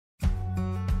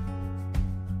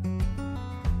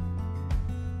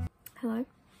Hello.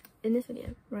 In this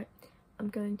video, right, I'm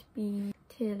going to be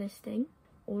tier listing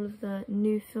all of the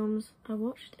new films I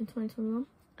watched in 2021.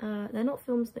 They're not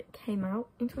films that came out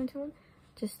in 2021,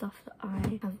 just stuff that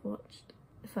I have watched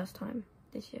the first time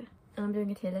this year. And I'm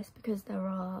doing a tier list because there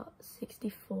are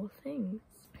 64 things.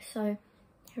 So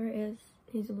here it is.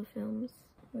 These are the films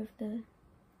with they're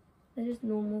just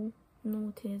normal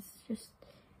tiers, just,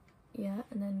 yeah,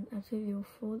 and then absolutely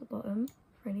awful at the bottom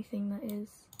for anything that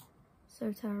is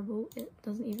so terrible it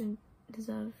doesn't even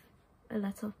deserve a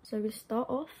letter. So we start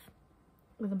off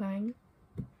with a bang.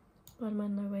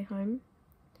 Spider-Man No Way Home.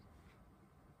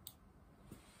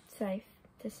 Safe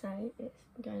to say it's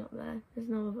going up there. There's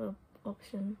no other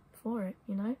option for it,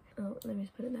 you know? Oh, let me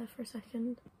just put it there for a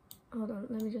second. Hold on,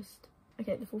 let me just...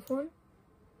 Okay, the fourth one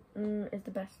is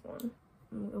the best one.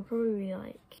 It'll probably be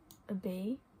like a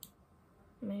B,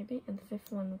 maybe, and the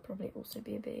fifth one would probably also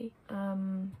be a B.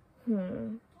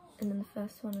 And then the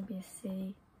first one would be a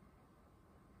C.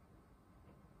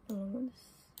 Along with the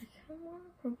second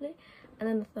one, probably. And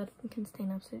then the third one can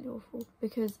stain absolutely awful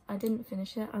because I didn't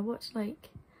finish it. I watched like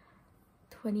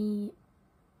 20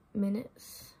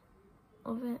 minutes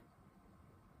of it.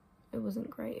 It wasn't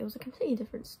great. It was a completely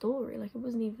different story. Like, it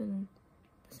wasn't even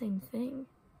the same thing.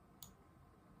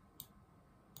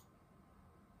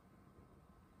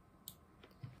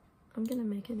 I'm gonna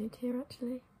make a new tier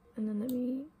actually, and then let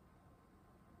me...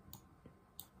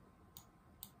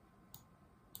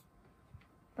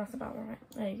 That's about right.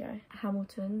 There you go.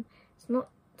 Hamilton. It's not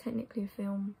technically a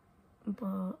film,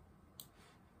 but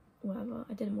whatever.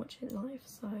 I didn't watch it live,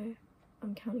 so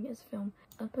I'm counting it as a film.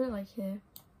 I'll put it like here.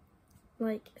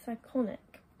 Like, it's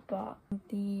iconic, but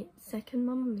the second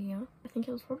Mamma Mia, I think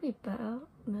it was probably better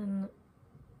than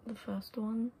the first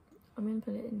one. I'm gonna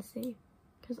put it in C,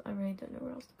 because I really don't know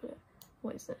where else to put it.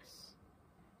 What is this?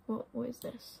 What is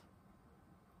this?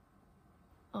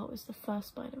 Oh, it's the first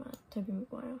Spider-Man, Tobey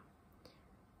Maguire.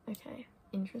 Okay,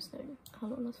 interesting.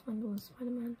 Hold on, let's find all the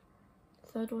Spider-Man.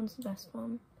 Third one's the best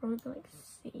one. Probably like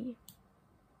C,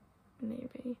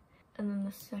 maybe. And then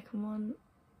the second one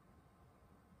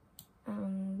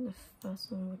and the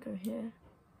first one would go here.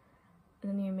 And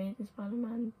then the Amazing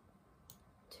Spider-Man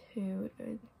 2 would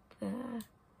go there.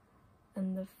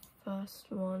 And the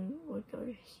first one would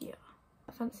go here.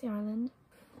 Fantasy Island.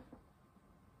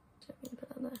 I'm gonna put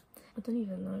that there. I don't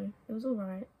even know. It was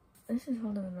alright. This is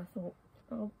harder than I thought.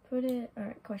 I'll put it...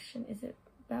 Alright, question. Is it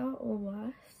better or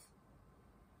worse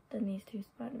than these two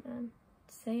Spider-Man?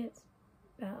 Say it's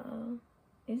better.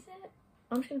 Is it?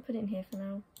 I'm just gonna put it in here for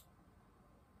now.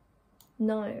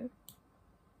 No.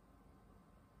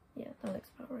 Yeah, that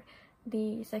looks about right.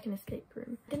 The second Escape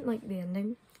Room. I didn't like the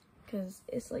ending, because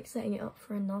it's like setting it up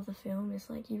for another film. It's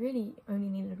like you really only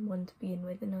needed one to begin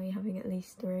with, and now you're having at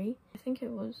least three. I think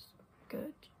it was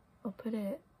good. I'll put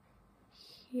it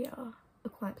here. A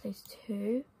Quiet Place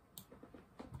 2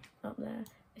 up there.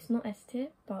 It's not S tier,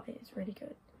 but it's really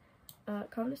good.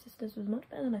 Carter Sisters was much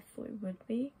better than I thought it would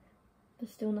be.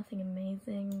 There's still nothing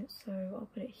amazing, so I'll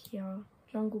put it here.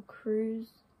 Jungle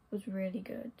Cruise was really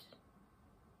good.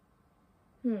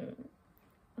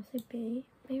 I'll say B,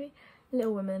 maybe.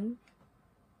 Little Women.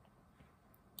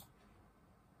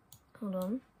 Hold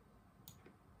on.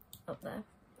 Up there.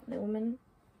 Little Women.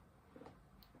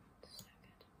 So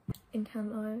good.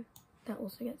 Encanto. That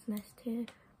also gets an S tier.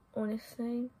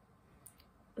 Honestly,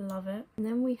 love it. And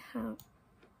then we have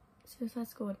Suicide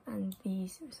Squad and The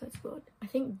Suicide Squad. I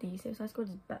think The Suicide Squad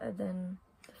is better than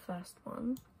the first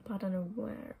one, but I don't know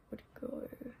where it would go.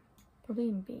 Probably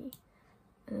in B.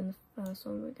 And then the first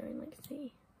one would go in like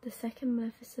C. The second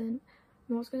Maleficent,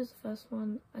 not as good as the first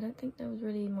one. I don't think there was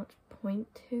really much point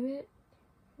to it.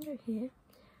 I'll go here.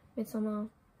 Midsummer.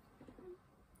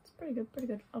 It's pretty good, pretty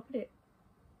good. I'll put it...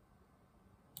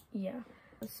 Yeah.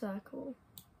 A Circle.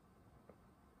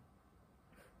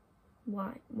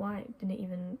 Why did they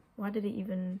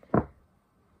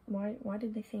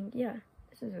think, yeah,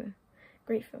 this is a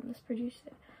great film, let's produce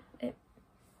it.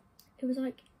 It was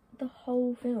like the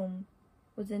whole film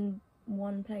was in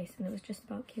one place, and it was just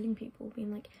about killing people, being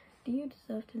like, do you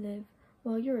deserve to live?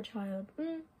 Well, you're a child.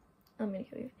 I'm gonna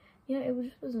kill you. Yeah, it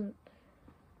wasn't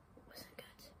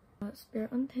good.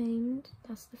 Spirit Untamed,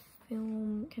 that's the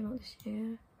film, came out this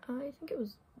year. I think it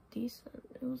was decent.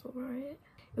 It was alright.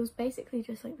 It was basically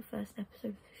just like the first episode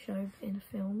of the show in a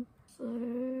film. So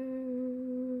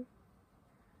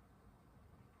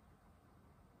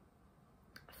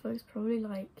I thought it was probably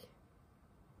like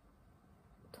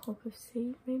top of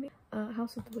C, maybe.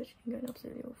 House of the Witch can go in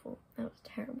absolutely awful. That was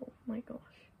terrible. My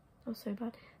gosh, that was so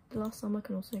bad. The Last Summer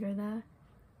can also go there.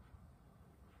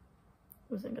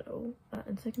 Wasn't good at all.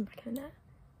 And Second Back in the Net.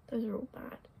 Those are all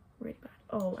bad.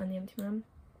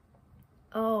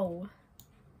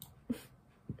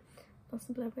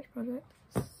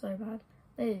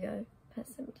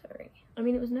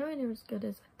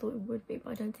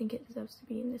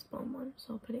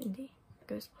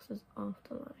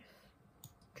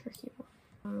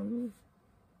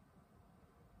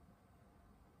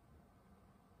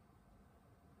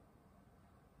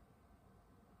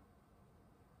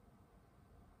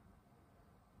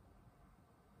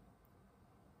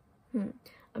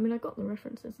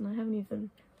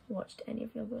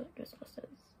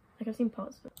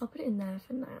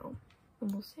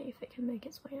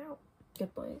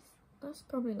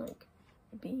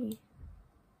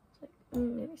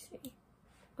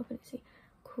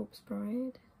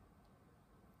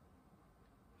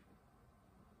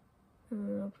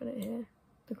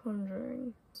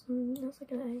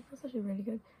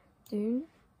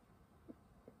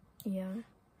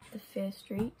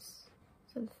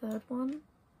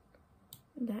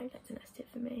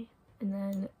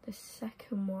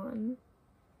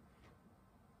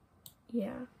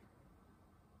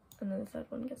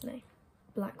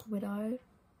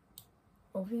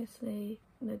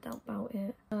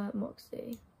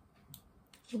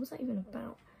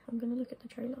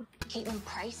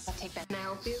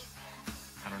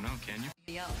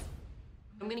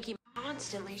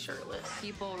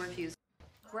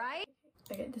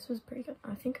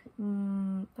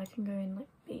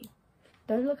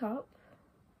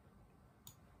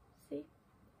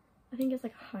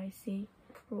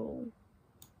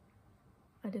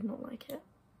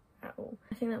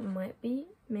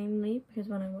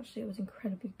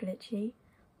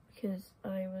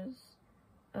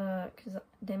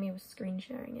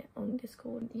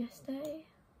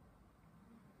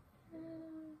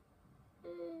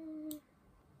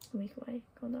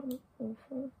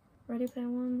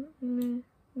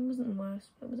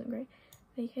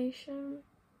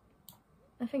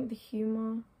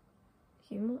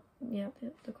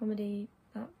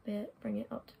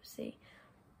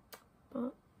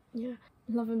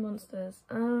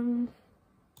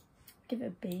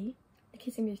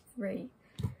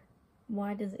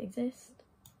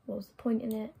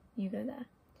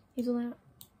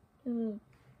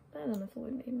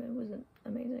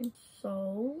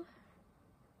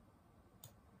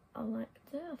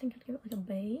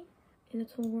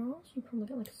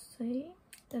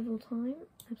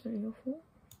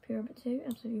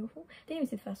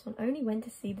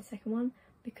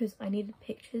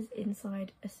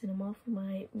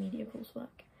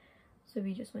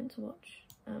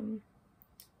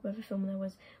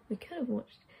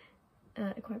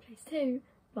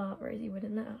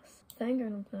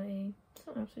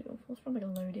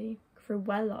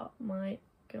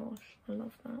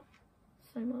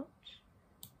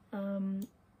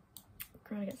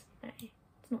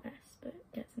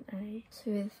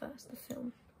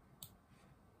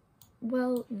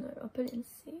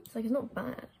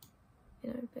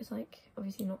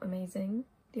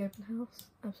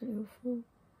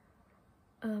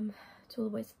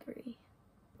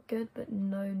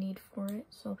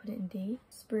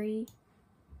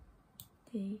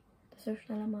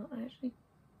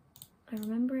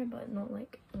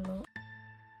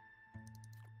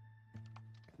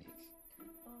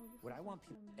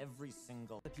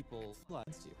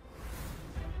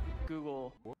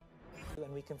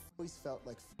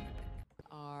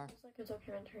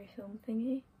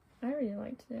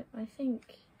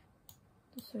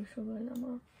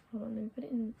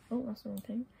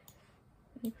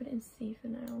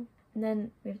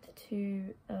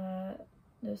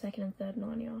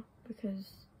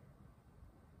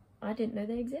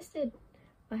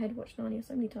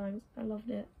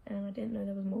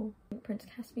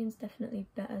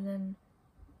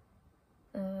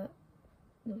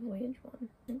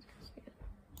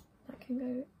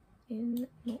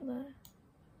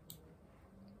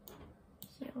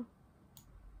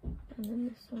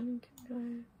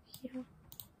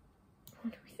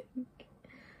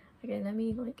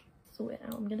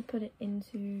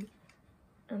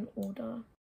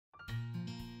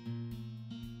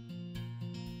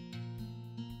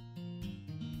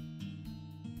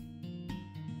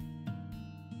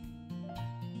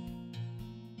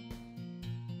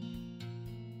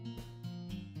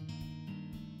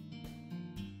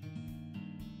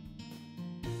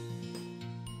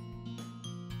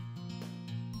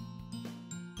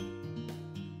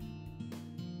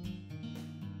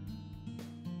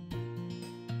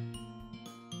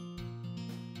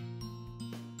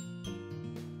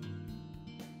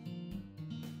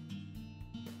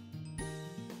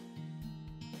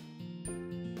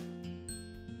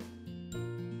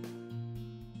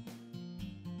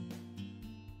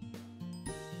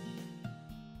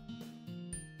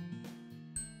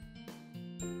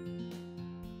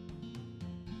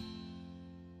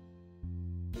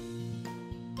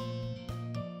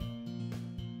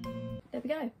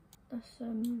 there we go.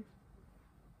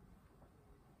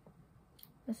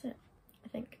 That's it, I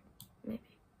think, maybe.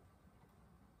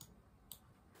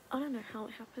 I don't know how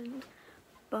it happened,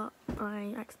 but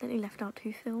I accidentally left out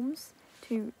 2 films,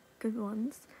 2 good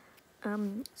ones.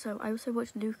 So I also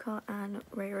watched Luca and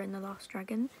Raya and the Last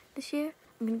Dragon this year.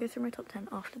 I'm gonna go through my top 10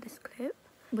 after this clip,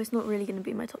 but it's not really gonna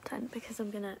be my top 10 because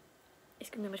it's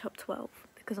gonna be my top 12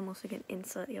 because I'm also gonna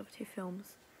insert the other 2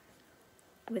 films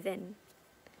within.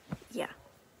 Yeah.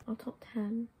 Our top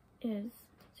 10 is,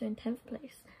 so in 10th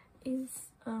place is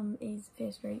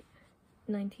Fear Street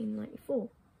 1994.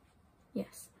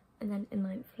 Yes. And then in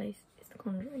 9th place is The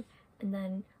Conjuring. And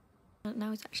then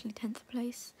now it's actually 10th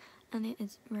place, and it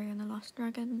is Raya and the Last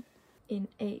Dragon. In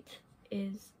 8th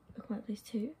is A Quiet Place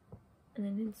 2. And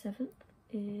then in 7th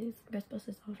is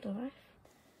Ghostbusters Afterlife.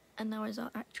 And now is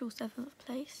our actual 7th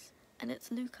place, and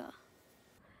it's Luca.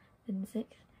 Then 6th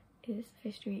is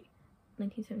Fear Street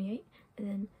 1978. And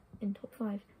then in top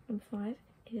 5, number 5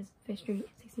 is Fear Street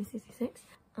 1666.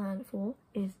 And 4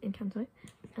 is Encanto.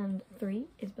 And 3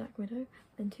 is Black Widow.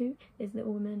 And 2 is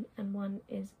Little Women. And 1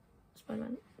 is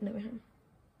Spider-Man No Way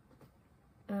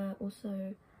Home.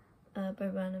 Also, Bo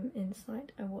Burnham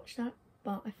Inside. I watched that,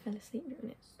 but I fell asleep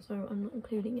during it, so I'm not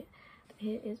including it. But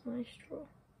here is my straw.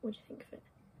 What do you think of it?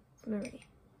 It's Marie.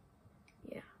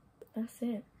 Yeah, that's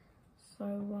it.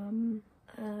 So,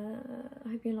 I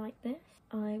hope you like this.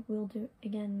 I will do it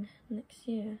again next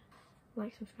year.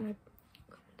 Like, subscribe,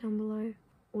 comment down below,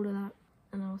 all of that,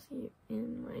 and I'll see you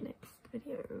in my next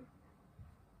video,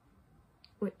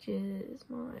 which is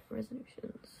my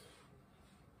resolutions.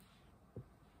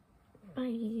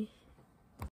 Bye.